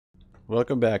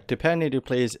welcome back to Pan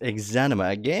Plays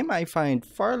Exanima, a game I find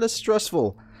far less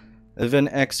stressful than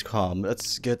XCOM.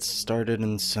 Let's get started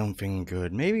on something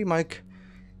good. Maybe Mike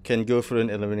can go for an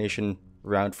elimination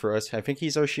round for us. I think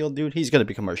he's our shield dude. He's gonna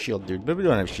become our shield dude, but we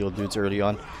don't have shield dudes early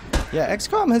on. Yeah,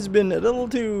 XCOM has been a little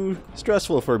too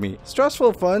stressful for me.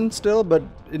 Stressful fun still, but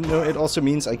you know, it also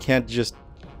means I can't just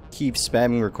keep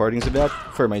spamming recordings of that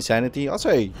for my sanity. Also,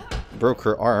 I broke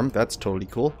her arm. That's totally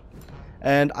cool.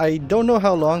 And I don't know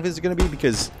how long this is going to be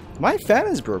because my fan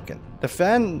is broken. The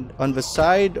fan on the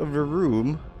side of the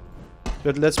room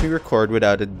that lets me record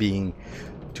without it being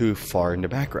too far in the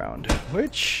background.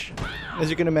 Which, as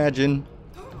you can imagine,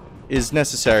 is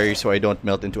necessary so I don't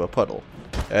melt into a puddle.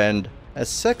 And as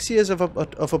sexy as of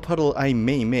a puddle I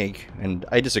may make, and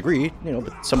I disagree, you know,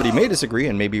 but somebody may disagree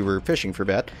and maybe we're fishing for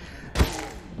that.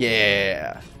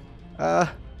 Yeah. I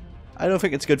don't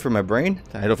think it's good for my brain.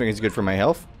 I don't think it's good for my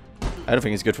health. I don't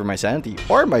think it's good for my sanity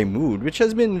or my mood, which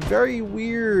has been very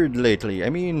weird lately.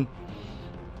 I mean,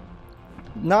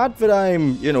 not that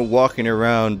I'm, you know, walking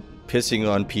around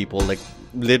pissing on people, like,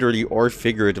 literally or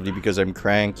figuratively because I'm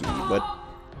cranky, but,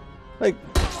 like,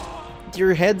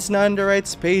 your head's not in the right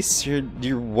space.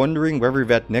 You're wondering whether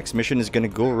that next mission is gonna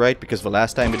go right because the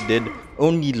last time it did,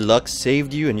 only luck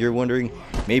saved you, and you're wondering,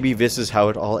 maybe this is how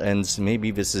it all ends. Maybe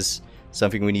this is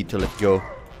something we need to let go.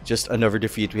 Just another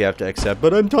defeat we have to accept,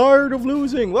 but I'm tired of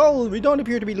losing. Well, we don't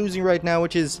appear to be losing right now,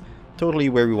 which is totally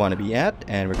where we want to be at,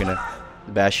 and we're gonna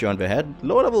bash you on the head.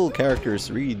 Low-level characters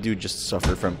really do just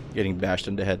suffer from getting bashed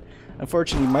on the head.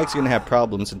 Unfortunately, Mike's gonna have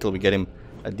problems until we get him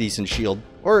a decent shield,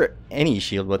 or any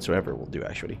shield whatsoever will do,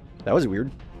 actually. That was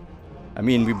weird. I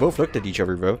mean, we both looked at each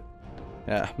other, though.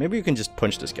 Maybe you can just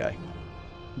punch this guy.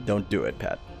 Don't do it,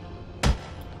 Pat.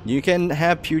 You can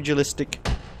have pugilistic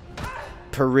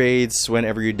parades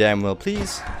whenever you damn well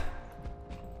please.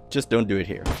 Just don't do it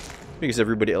here, because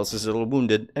everybody else is a little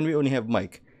wounded, and we only have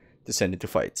Mike to send into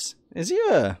fights. Is he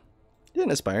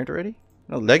an aspirant already?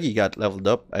 No, Leggy got leveled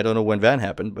up. I don't know when that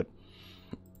happened, but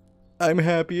I'm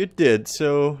happy it did.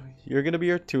 So you're gonna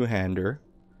be our two-hander.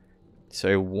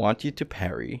 So I want you to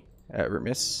parry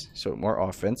remiss, so more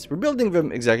offense. We're building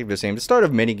them exactly the same. The start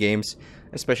of many games,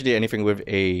 especially anything with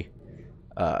a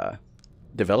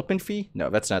development fee? No,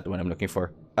 that's not the one I'm looking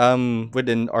for. With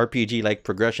an RPG-like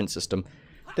progression system,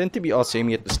 tend to be all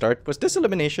samey at the start. Was this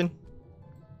elimination?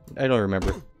 I don't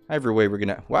remember. Either way, we're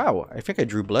gonna... Wow, I think I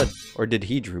drew blood. Or did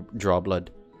he draw blood?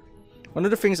 One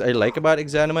of the things I like about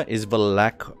Exanima is the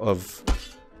lack of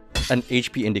an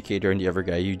HP indicator in the other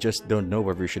guy. You just don't know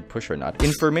whether you should push or not.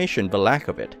 Information, the lack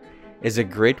of it, is a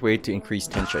great way to increase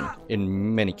tension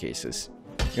in many cases.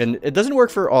 And it doesn't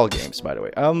work for all games, by the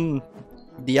way.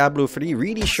 Diablo 3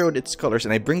 really showed its colors,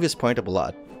 and I bring this point up a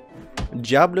lot.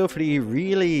 Diablo 3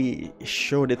 really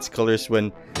showed its colors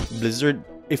when Blizzard,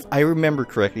 if I remember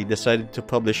correctly, decided to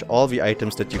publish all the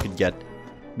items that you could get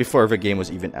before the game was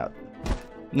even out.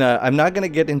 Now, I'm not gonna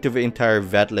get into the entire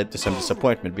that led to some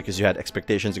disappointment because you had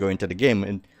expectations going into the game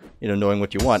and, you know, knowing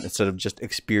what you want instead of just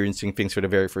experiencing things for the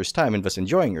very first time and thus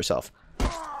enjoying yourself.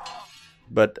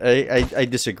 But I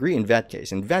disagree in that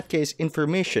case. In that case,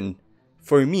 information,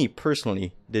 for me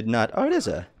personally, did not... Oh, it is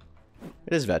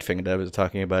that thing that I was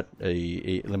talking about,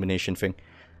 a elimination thing.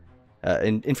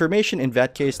 Information in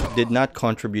that case did not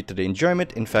contribute to the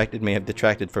enjoyment. In fact, it may have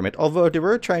detracted from it. Although they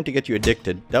were trying to get you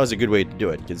addicted, that was a good way to do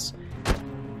it, because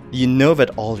you know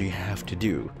that all you have to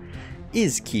do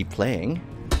is keep playing.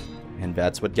 And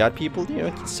that's what got people, you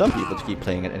know, some people to keep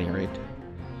playing at any rate.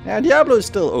 Now, Diablo is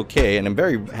still okay, and I'm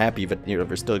very happy that, you know,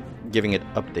 they're still giving it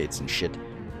updates and shit.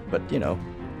 But, you know...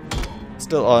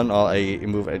 Still on all a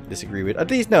move I disagree with. At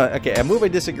least, no, okay, a move I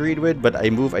disagreed with, but a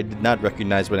move I did not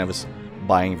recognize when I was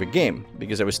buying the game.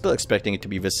 Because I was still expecting it to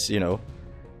be this, you know,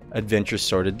 adventure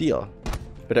sort of deal.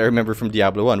 But I remember from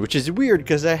Diablo 1, which is weird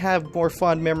because I have more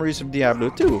fond memories of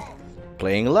Diablo 2.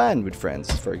 Playing LAN with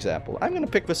friends, for example. I'm gonna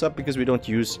pick this up because we don't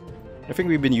use... I think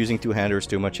we've been using two-handers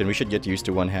too much and we should get used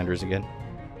to one-handers again.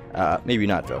 Maybe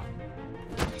not, though.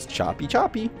 It's choppy,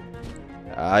 choppy.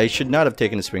 I should not have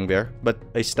taken a swing bear, but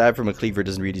a stab from a cleaver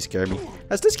doesn't really scare me.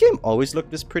 Has this game always looked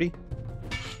this pretty?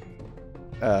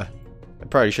 I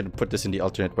probably should have put this in the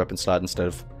alternate weapon slot instead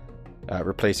of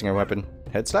replacing our weapon.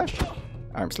 Head slash,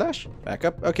 arm slash, back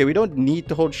up. Okay, we don't need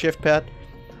to hold shift, Pat.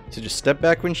 So just step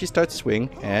back when she starts swing,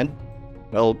 and,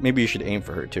 well, maybe you should aim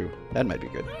for her too. That might be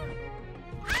good.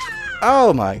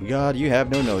 Oh my god, you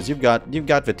have no nose. You've got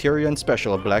Vaterian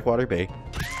Special of Blackwater Bay.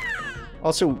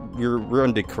 Also, we're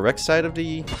on the correct side of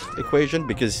the equation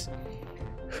because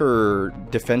her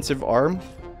defensive arm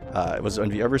was on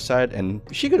the other side, and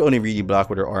she could only really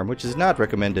block with her arm, which is not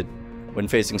recommended when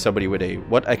facing somebody with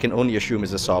what I can only assume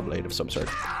is a saw blade of some sort.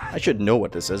 I should know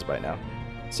what this is by now.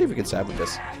 Let's see if we can stab with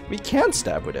this. We can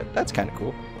stab with it. That's kind of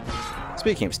cool.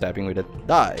 Speaking of stabbing with it,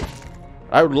 die.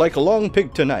 I would like a long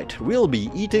pig tonight. We'll be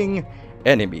eating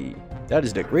enemy. That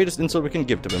is the greatest insult we can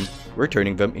give to them. We're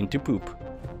turning them into poop.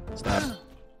 Stab.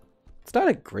 It's not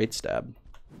a great stab.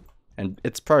 And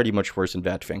it's probably much worse than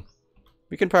that thing.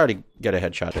 We can probably get a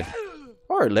headshot in.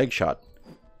 Or a leg shot.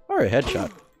 Or a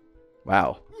headshot.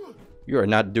 Wow. You are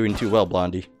not doing too well,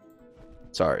 Blondie.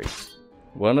 Sorry.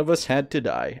 One of us had to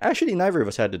die. Actually, neither of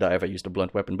us had to die if I used a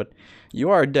blunt weapon, but you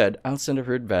are dead. I'll send a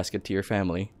fruit basket to your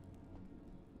family.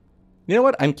 You know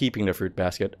what? I'm keeping the fruit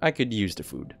basket. I could use the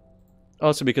food.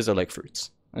 Also because I like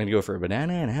fruits. I'm going to go for a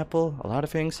banana, an apple, a lot of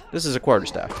things. This is a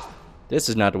quarterstaff. This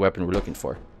is not the weapon we're looking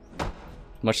for.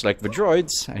 Much like the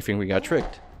droids, I think we got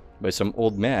tricked by some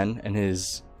old man and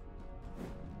his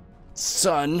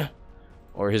son,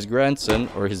 or his grandson,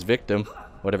 or his victim,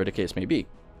 whatever the case may be.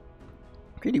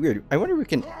 Pretty weird. I wonder if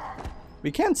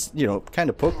we can, you know, kind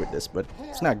of poke with this, but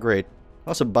it's not great.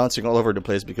 Also bouncing all over the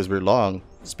place because we're long,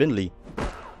 spindly,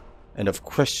 and of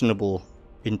questionable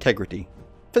integrity.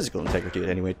 Physical integrity,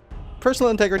 anyway. Personal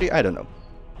integrity, I don't know.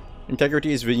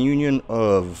 Integrity is the union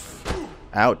of...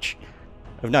 ouch.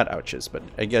 Of not ouches, but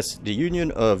I guess the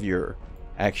union of your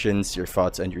actions, your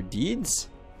thoughts, and your deeds?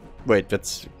 Wait,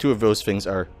 that's... two of those things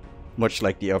are much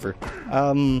like the other.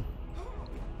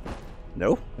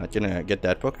 No, not gonna get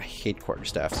that book. I hate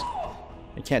quarterstaffs.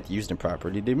 I can't use them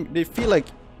properly. They feel like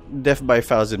death by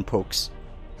 1,000 pokes.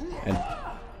 And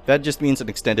that just means an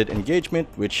extended engagement,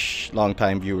 which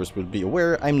long-time viewers will be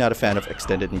aware I'm not a fan of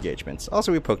extended engagements.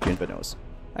 Also, we poked you in the nose.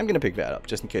 I'm gonna pick that up,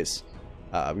 just in case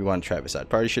we want to try this out.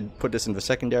 Probably should put this in the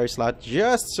secondary slot,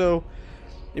 just so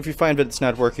if we find that it's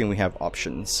not working, we have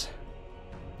options.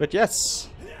 But yes,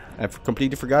 I've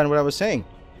completely forgotten what I was saying.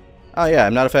 Oh yeah,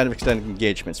 I'm not a fan of extended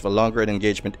engagements. The longer an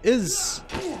engagement is,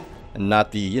 and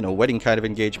not the, you know, wedding kind of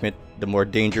engagement, the more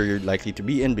danger you're likely to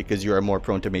be in because you are more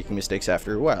prone to making mistakes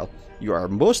after a while. You are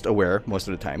most aware, most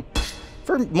of the time,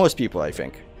 for most people I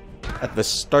think, at the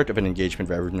start of an engagement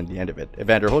rather than the end of it.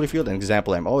 Evander Holyfield, an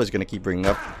example I'm always going to keep bringing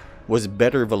up, was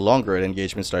better the longer an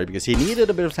engagement started because he needed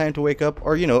a bit of time to wake up,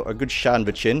 or, you know, a good shot in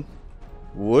the chin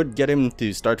would get him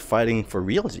to start fighting for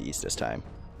realsies this time.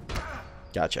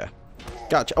 Gotcha.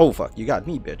 Gotcha. Oh, fuck. You got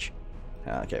me, bitch.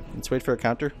 Okay, let's wait for a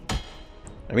counter.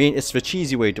 I mean, it's the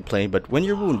cheesy way to play, but when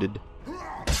you're wounded,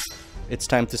 it's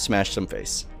time to smash some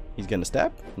face. He's gonna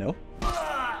stab? No.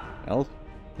 Well,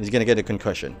 he's gonna get a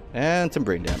concussion and some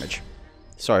brain damage.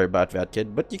 Sorry about that,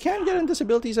 kid, but you can get in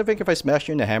disabilities, I think, if I smash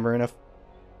you in the hammer enough.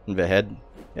 In the head.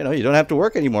 You know, you don't have to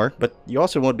work anymore, but you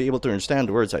also won't be able to understand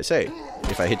the words I say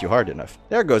if I hit you hard enough.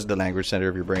 There goes the language center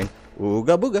of your brain.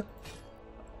 Ooga booga.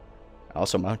 I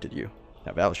also mounted you.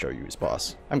 Now that'll show you his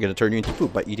boss. I'm gonna turn you into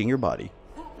poop by eating your body.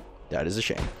 That is a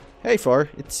shame. Hey Far,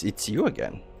 it's you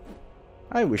again.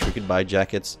 I wish we could buy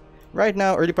jackets. Right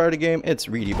now, early part of the game, it's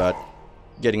really about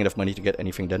getting enough money to get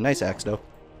anything done. Nice axe though.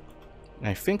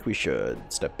 I think we should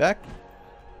step back.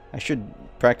 I should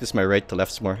practice my right to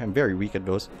lefts more. I'm very weak at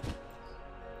those.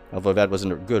 Although that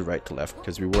wasn't a good right to left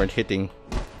because we weren't hitting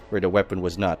where the weapon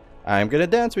was not. I'm gonna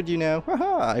dance with you now.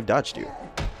 Haha, I've dodged you.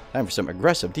 Time for some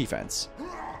aggressive defense.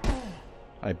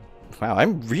 Wow,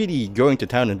 I'm really going to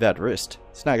town in that wrist.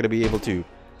 It's not going to be able to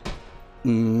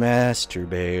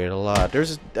masturbate a lot.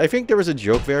 I think there was a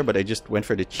joke there, but I just went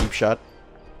for the cheap shot.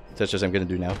 Such as I'm going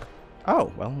to do now.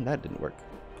 Oh, well, that didn't work.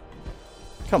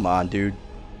 Come on, dude.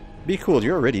 Be cool,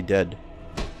 you're already dead.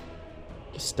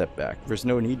 Just step back. There's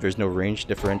no need, there's no range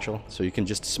differential, so you can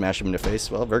just smash him in the face.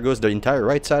 Well, there goes the entire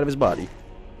right side of his body.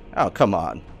 Oh, come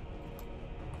on.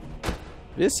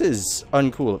 This is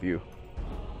uncool of you.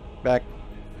 Back.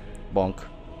 Bonk.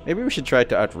 Maybe we should try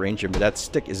to outrange him, but that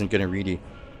stick isn't gonna really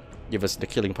give us the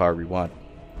killing power we want.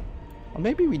 Or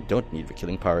maybe we don't need the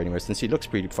killing power anymore, since he looks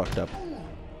pretty fucked up.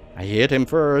 I hit him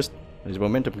first. His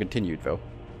momentum continued, though.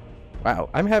 Wow,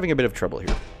 I'm having a bit of trouble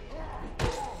here.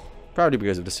 Probably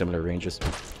because of the similar ranges.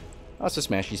 Also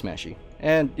smashy smashy.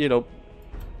 And, you know,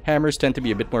 hammers tend to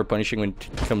be a bit more punishing when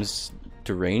it comes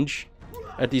to range.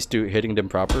 At least to hitting them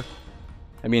proper.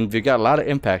 I mean, they got a lot of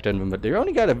impact on them, but they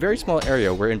only got a very small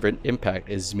area where impact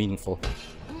is meaningful.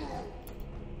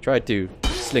 Try to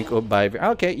slink up by...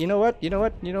 Okay, you know what? You know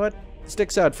what? You know what?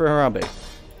 Sticks out for Harambe.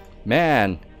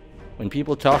 Man, when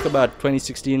people talk about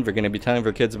 2016, they're going to be telling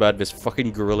their kids about this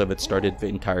fucking gorilla that started the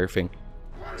entire thing.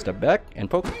 Step back and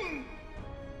poke.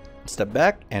 Step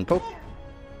back and poke.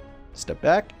 Step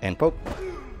back and poke.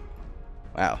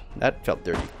 Wow, that felt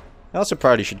dirty. I also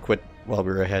probably should quit while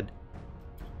we're ahead.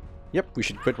 Yep, we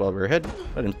should quit while we're ahead,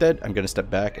 but instead I'm gonna step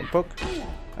back and poke.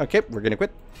 Okay, we're gonna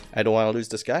quit. I don't want to lose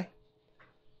this guy.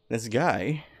 This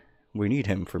guy, we need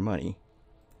him for money.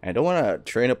 I don't want to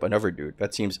train up another dude.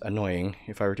 That seems annoying,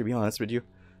 if I were to be honest with you.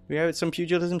 We have some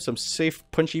pugilism, some safe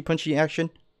punchy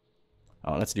action.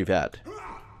 Oh, let's do that.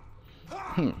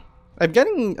 I'm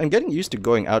getting used to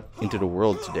going out into the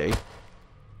world today.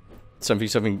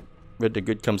 Something when the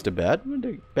good comes to bad, when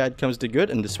the bad comes to good,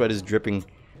 and the sweat is dripping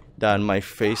down my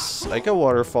face like a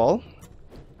waterfall.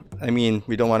 I mean,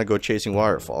 we don't want to go chasing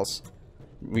waterfalls.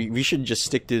 We should just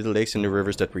stick to the lakes and the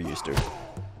rivers that we're used to.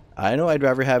 I know I'd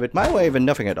rather have it my way than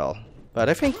nothing at all, but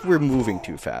I think we're moving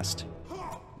too fast.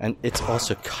 And it's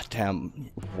also goddamn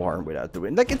warm without the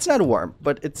wind. Like, it's not warm,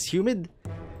 but it's humid.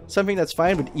 Something that's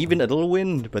fine with even a little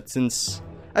wind, but since...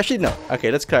 Actually, no.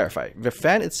 Okay, let's clarify. The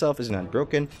fan itself is not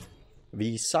broken.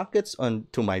 The sockets on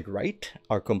to my right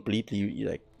are completely,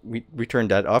 like, we turned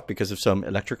that off because of some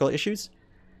electrical issues.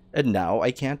 And now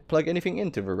I can't plug anything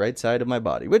into the right side of my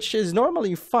body, which is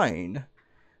normally fine.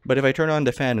 But if I turn on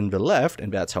the fan on the left,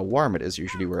 and that's how warm it is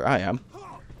usually where I am,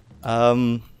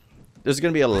 there's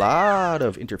going to be a lot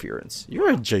of interference.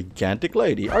 You're a gigantic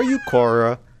lady. Are you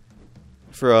Cora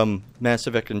from Mass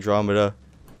Effect Andromeda?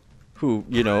 Who,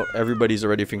 you know, everybody's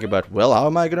already thinking about, well, how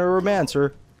am I going to romance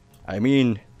her? I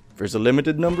mean, there's a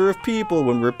limited number of people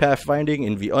when we're pathfinding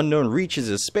in the unknown reaches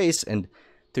of space and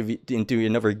into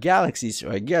another galaxy, so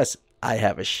I guess I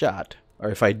have a shot. Or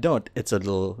if I don't, it's a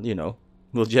little, you know,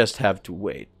 we'll just have to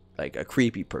wait. Like a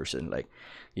creepy person, like,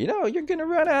 you know, you're gonna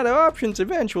run out of options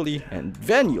eventually, and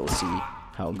then you'll see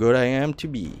how good I am to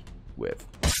be with.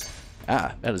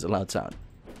 Ah, that is a loud sound.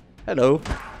 Hello.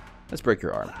 Let's break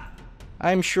your arm.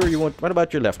 I'm sure you won't. What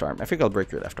about your left arm? I think I'll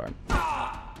break your left arm.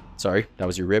 Sorry, that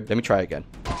was your rib. Let me try again.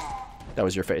 That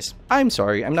was your face. I'm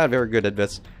sorry, I'm not very good at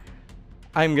this.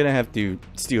 I'm gonna have to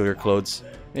steal your clothes.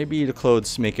 Maybe the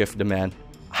clothes maketh the man.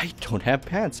 I don't have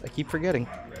pants. I keep forgetting.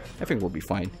 I think we'll be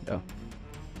fine, though.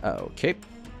 Okay,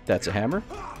 that's a hammer.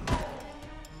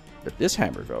 But this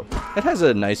hammer, though, it has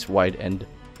a nice wide end.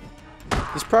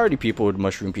 There's probably people with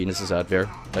mushroom penises out there.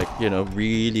 Like, you know,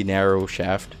 really narrow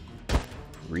shaft.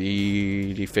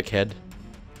 Really thick head.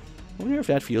 I wonder if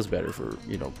that feels better for,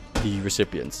 you know, the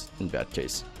recipients in that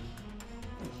case.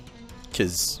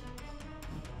 Because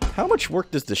how much work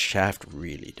does the shaft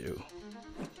really do?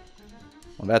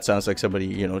 Well, that sounds like somebody,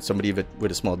 you know, somebody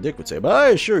with a small dick would say, but I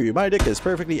assure you, my dick is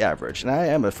perfectly average, and I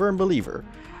am a firm believer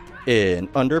in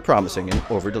under-promising and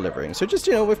over-delivering. So just,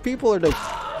 you know, if people are like,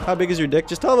 how big is your dick?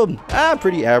 Just tell them,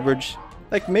 pretty average.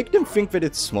 Like, make them think that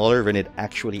it's smaller than it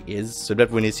actually is, so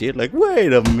that when they see it, like,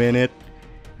 wait a minute,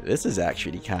 this is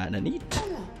actually kind of neat.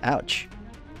 Ouch.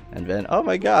 And then, oh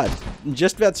my god,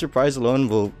 just that surprise alone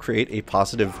will create a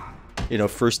positive, you know,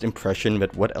 first impression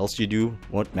that what else you do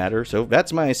won't matter. So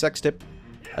that's my sex tip.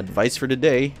 Advice for the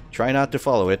day, try not to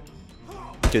follow it.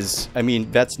 Because, I mean,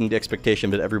 that's the expectation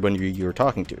that everyone you're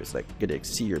talking to is like, gonna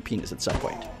see your penis at some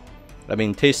point. I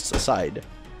mean, tastes aside,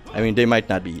 I mean, they might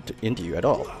not be into you at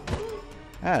all.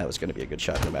 That was gonna be a good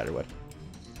shot no matter what.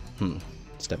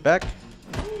 Step back.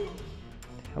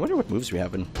 I wonder what moves we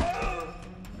have in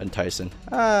Tyson.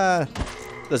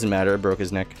 Doesn't matter, I broke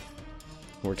his neck.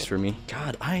 Works for me.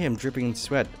 God, I am dripping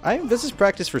sweat. This is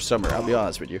practice for summer, I'll be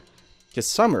honest with you. Because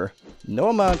summer, no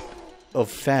amount of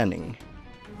fanning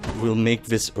will make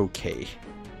this okay.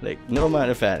 Like, no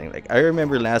amount of fanning. Like, I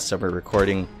remember last summer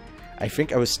recording, I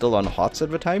think I was still on HOTS at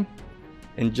the time,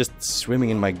 and just swimming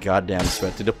in my goddamn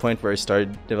sweat to the point where I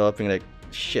started developing, like,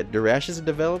 shit, the rashes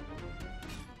developed?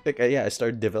 Like, yeah, I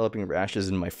started developing rashes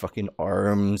in my fucking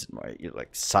arms, my,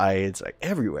 like, sides, like,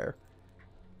 everywhere.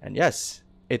 And yes,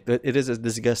 it is as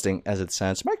disgusting as it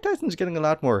sounds. Mike Tyson's getting a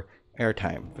lot more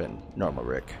airtime than normal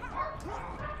Rick.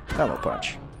 Normal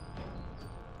punch.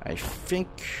 I think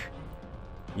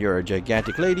you're a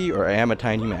gigantic lady, or I am a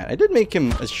tiny man. I did make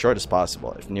him as short as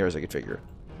possible, as near as I could figure.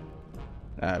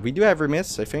 We do have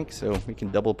remiss, I think, so we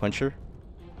can double punch her.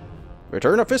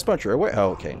 Return a fist puncher away.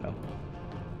 Oh, okay, no.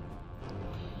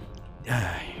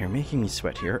 You're making me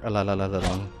sweat here. A la la la la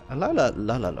long. A la la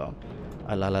la la long.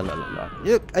 A la la la la long.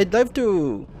 Look, I'd love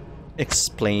to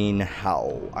explain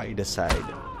how I decide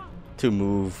to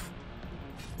move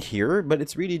here, but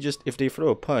it's really just if they throw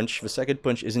a punch, the second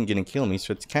punch isn't gonna kill me,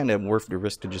 so it's kind of worth the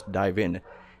risk to just dive in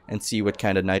and see what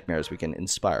kind of nightmares we can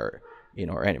inspire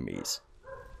in our enemies.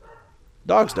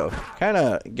 Dogs, though, kind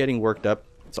of getting worked up.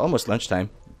 It's almost lunchtime.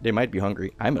 They might be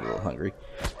hungry. I'm a little hungry.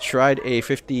 Tried a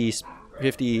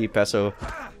 50 peso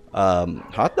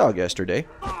hot dog yesterday.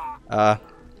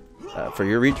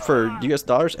 For US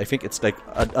dollars, I think it's like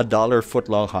a dollar foot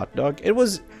long hot dog. It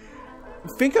was.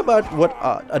 Think about what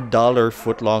a dollar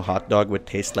foot long hot dog would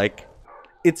taste like.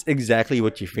 It's exactly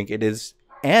what you think it is.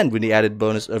 And with the added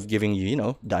bonus of giving you, you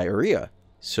know, diarrhea.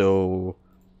 So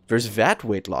there's that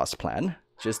weight loss plan.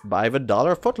 Just buy the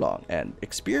 $1 footlong and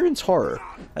experience horror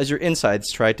as your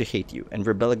insides try to hate you and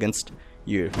rebel against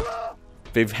you.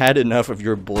 They've had enough of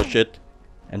your bullshit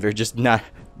and they're just not...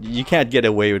 You can't get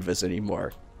away with this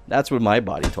anymore. That's what my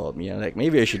body told me. I'm like,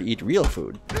 maybe I should eat real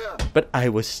food. But I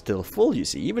was still full, you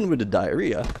see. Even with the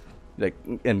diarrhea like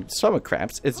and stomach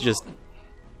cramps, it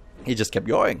just kept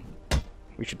going.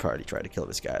 We should probably try to kill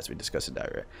this guy as we discuss the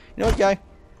diarrhea. You know what, guy?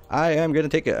 I am going to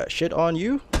take a shit on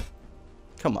you.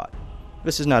 Come on.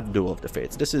 This is not Duel of the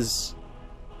Fates. This is...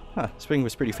 Huh, swing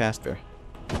was pretty fast there.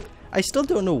 I still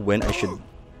don't know when I should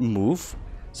move.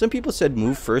 Some people said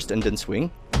move first and then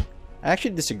swing. I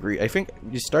actually disagree. I think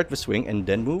you start the swing and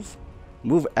then move.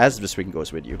 Move as the swing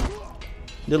goes with you.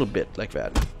 A little bit like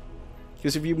that.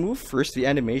 Because if you move first, the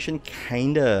animation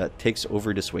kinda takes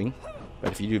over the swing.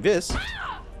 But if you do this,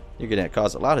 you're gonna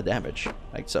cause a lot of damage.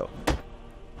 Like so.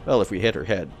 Well, if we hit her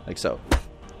head. Like so.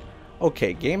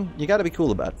 Okay, game, you gotta be cool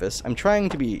about this. I'm trying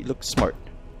to look smart.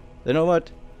 You know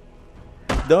what?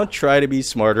 Don't try to be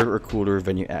smarter or cooler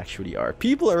than you actually are.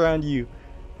 People around you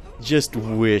just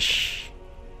wish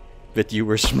that you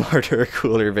were smarter or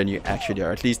cooler than you actually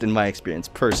are. At least in my experience,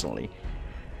 personally.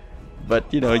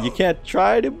 But, you know, you can't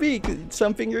try to be 'cause it's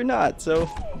something you're not. So,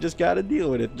 you just gotta deal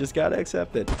with it. Just gotta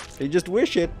accept it. They just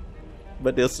wish it.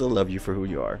 But they'll still love you for who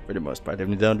you are, for the most part. If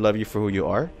they don't love you for who you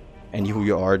are, and who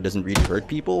you are doesn't really hurt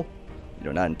people, you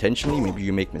know, not intentionally, maybe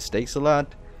you make mistakes a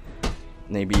lot.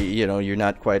 Maybe, you know, you're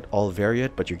not quite all there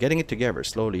yet, but you're getting it together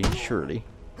slowly, surely.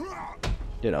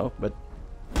 You know, but,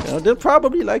 you know, they'll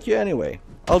probably like you anyway.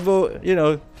 Although, you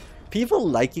know, people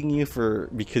liking you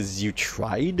because you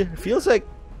tried feels like,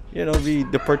 you know,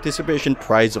 the participation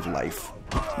prize of life.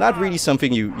 Not really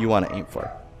something you want to aim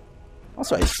for.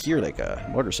 Also, I hear like a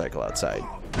motorcycle outside.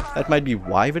 That might be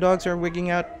why the dogs are wigging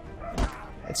out.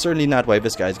 It's certainly not why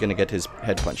this guy's gonna get his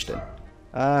head punched in.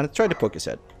 Let's try to poke his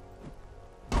head.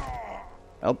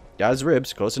 Oh, got his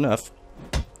ribs, close enough.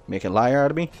 Make a liar out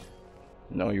of me?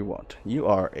 No, you won't. You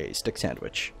are a stick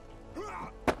sandwich.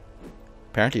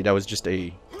 Apparently that was just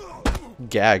a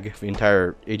gag, the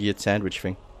entire idiot sandwich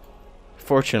thing.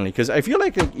 Fortunately, because I feel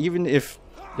like even if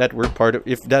that were part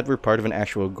of an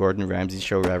actual Gordon Ramsay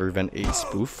show rather than a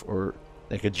spoof or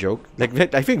like a joke,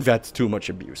 like I think that's too much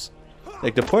abuse.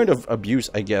 Like the point of abuse,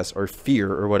 I guess, or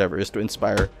fear or whatever, is to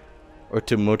inspire or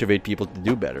to motivate people to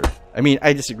do better. I mean,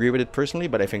 I disagree with it personally,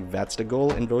 but I think that's the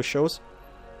goal in those shows.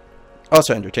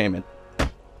 Also entertainment.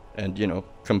 And, you know,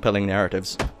 compelling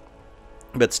narratives.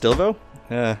 But still, though,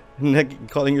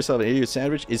 calling yourself an idiot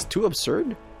sandwich is too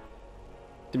absurd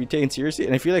to be taken seriously.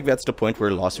 And I feel like that's the point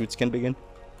where lawsuits can begin.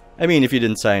 I mean, if you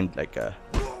didn't sign, like,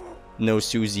 no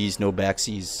Susies, no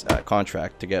backsies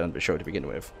contract to get on the show to begin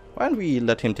with. Why don't we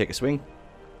let him take a swing?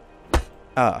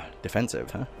 Ah, defensive,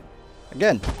 huh?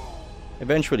 Again.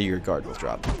 Eventually your guard will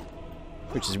drop.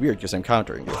 Which is weird because I'm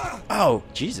countering you. Oh,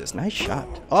 Jesus, nice shot.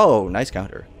 Oh, nice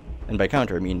counter. And by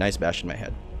counter, I mean nice bash in my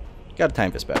head. Gotta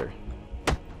time this better.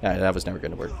 Yeah, that was never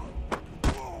gonna work.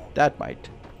 That might.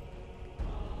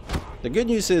 The good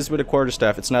news is, with a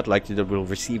quarterstaff, it's not likely that we'll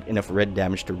receive enough red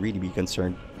damage to really be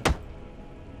concerned.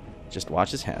 Just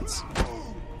watch his hands.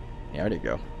 Yeah, there you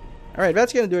go. Alright,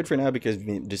 that's gonna do it for now because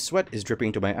the sweat is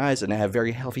dripping to my eyes and I have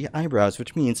very healthy eyebrows,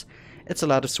 which means it's a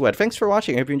lot of sweat. Thanks for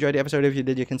watching. I hope you enjoyed the episode. If you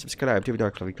did, you can subscribe to the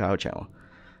Dark Fluffy Cloud channel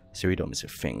so you don't miss a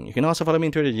thing. You can also follow me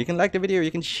on Twitter. You can like the video,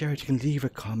 you can share it, you can leave a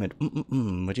comment.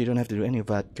 But you don't have to do any of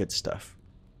that good stuff.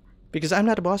 Because I'm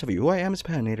not the boss of you. Who I am is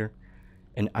Paninator.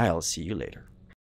 And I'll see you later.